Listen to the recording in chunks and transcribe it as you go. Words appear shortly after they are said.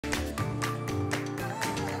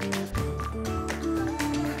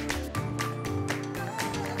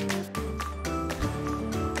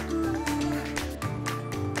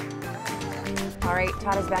right,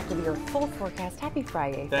 Todd is back with your full forecast. Happy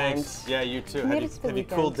Friday, Thanks. friend. Yeah, you too. Have you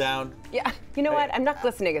cooled down? Yeah. You know what? I'm not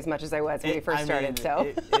glistening as much as I was when we first started.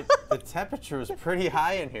 The temperature was pretty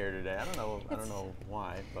high in here today. I don't know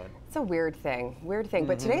why, but it's a weird thing.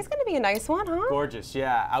 But today's going to be a nice one, huh? Gorgeous.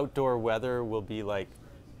 Yeah. Outdoor weather will be like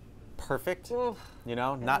perfect. Oof, you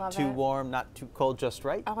know, not too warm, not too cold, just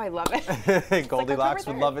right. Oh, I love it. Goldilocks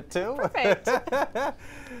would love it too. Perfect.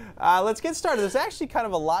 Let's get started. There's actually kind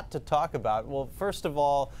of a lot to talk about. Well, first of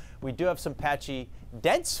all, we do have some patchy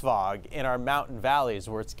dense fog in our mountain valleys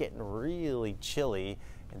where it's getting really chilly.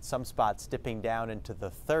 In some spots dipping down into the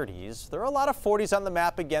 30s. There are a lot of 40s on the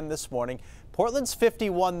map again this morning. Portland's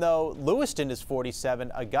 51 though, Lewiston is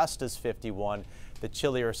 47, Augusta's 51. The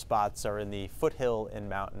chillier spots are in the foothill and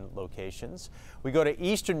mountain locations. We go to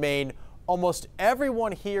eastern Maine. Almost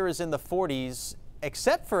everyone here is in the 40s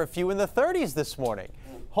except for a few in the 30s this morning.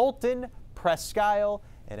 Holton, Presque Isle,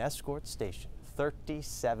 and Escort Station,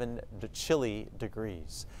 37 chilly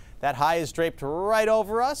degrees. That high is draped right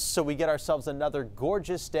over us, so we get ourselves another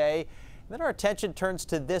gorgeous day. And then our attention turns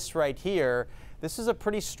to this right here. This is a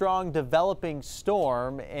pretty strong developing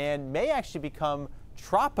storm and may actually become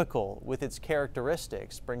tropical with its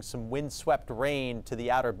characteristics. Bring some windswept rain to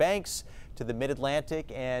the Outer Banks, to the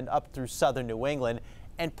Mid-Atlantic, and up through southern New England,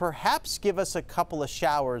 and perhaps give us a couple of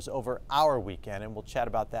showers over our weekend, and we'll chat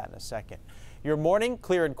about that in a second. Your morning,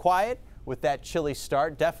 clear and quiet. With that chilly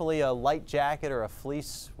start, definitely a light jacket or a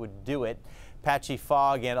fleece would do it. Patchy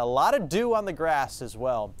fog and a lot of dew on the grass as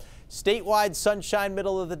well. Statewide sunshine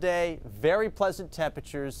middle of the day, very pleasant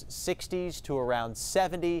temperatures, 60s to around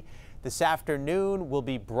 70. This afternoon will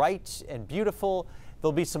be bright and beautiful.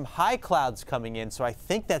 There'll be some high clouds coming in, so I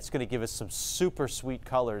think that's going to give us some super sweet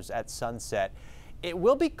colors at sunset. It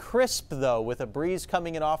will be crisp, though, with a breeze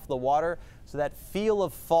coming in off the water, so that feel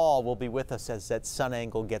of fall will be with us as that sun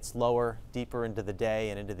angle gets lower, deeper into the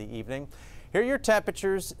day and into the evening. Here are your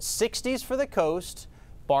temperatures: 60s for the coast,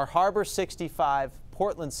 Bar Harbor 65,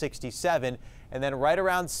 Portland 67, and then right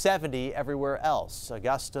around 70 everywhere else.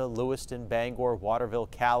 Augusta, Lewiston, Bangor, Waterville,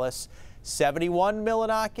 Calais, 71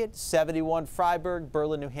 Millinocket, 71 Freiburg,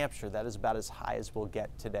 Berlin, New Hampshire. That is about as high as we'll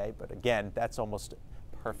get today, but again, that's almost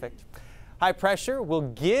perfect. High pressure will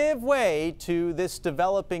give way to this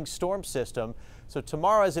developing storm system. So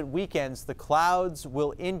tomorrow as it weekends, the clouds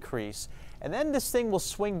will increase, and then this thing will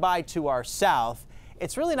swing by to our south.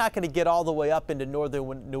 It's really not going to get all the way up into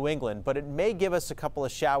northern New England, but it may give us a couple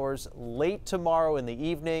of showers late tomorrow in the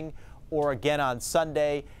evening or again on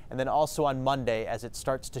Sunday, and then also on Monday as it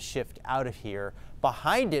starts to shift out of here.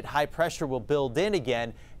 Behind it, high pressure will build in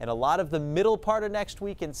again, and a lot of the middle part of next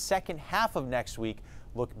week and second half of next week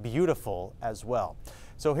look beautiful as well.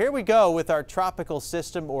 So here we go with our tropical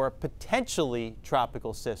system, or a potentially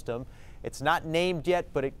tropical system. It's not named yet,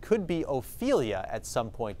 but it could be Ophelia at some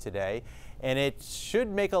point today. And it should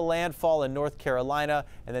make a landfall in North Carolina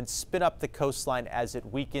and then spin up the coastline as it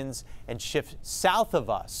weakens and shift south of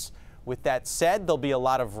us. With that said, there'll be a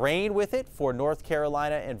lot of rain with it for North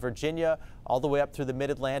Carolina and Virginia, all the way up through the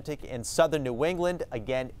Mid-Atlantic and southern New England.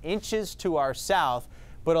 Again, inches to our south.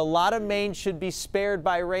 But a lot of Maine should be spared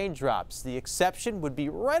by raindrops. The exception would be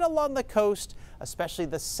right along the coast, especially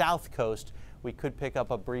the south coast. We could pick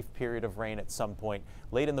up a brief period of rain at some point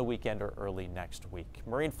late in the weekend or early next week.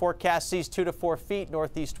 Marine forecast sees 2 to 4 feet,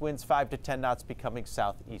 northeast winds 5 to 10 knots becoming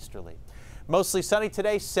southeasterly. Mostly sunny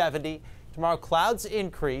today, 70. Tomorrow clouds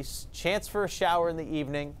increase, chance for a shower in the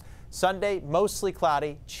evening. Sunday, mostly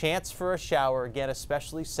cloudy, chance for a shower, again,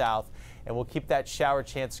 especially south, and we'll keep that shower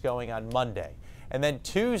chance going on Monday. And then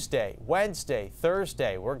Tuesday, Wednesday,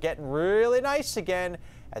 Thursday, we're getting really nice again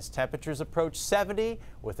as temperatures approach 70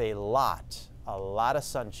 with a lot of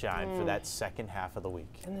sunshine for that second half of the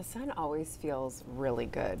week. And the sun always feels really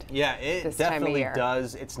good. Yeah, it definitely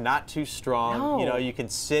does. It's not too strong. No. You know, you can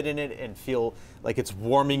sit in it and feel like it's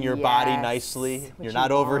warming your body nicely. You're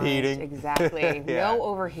not overheating. Exactly. Yeah. No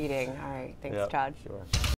overheating. All right. Thanks, Todd. Sure.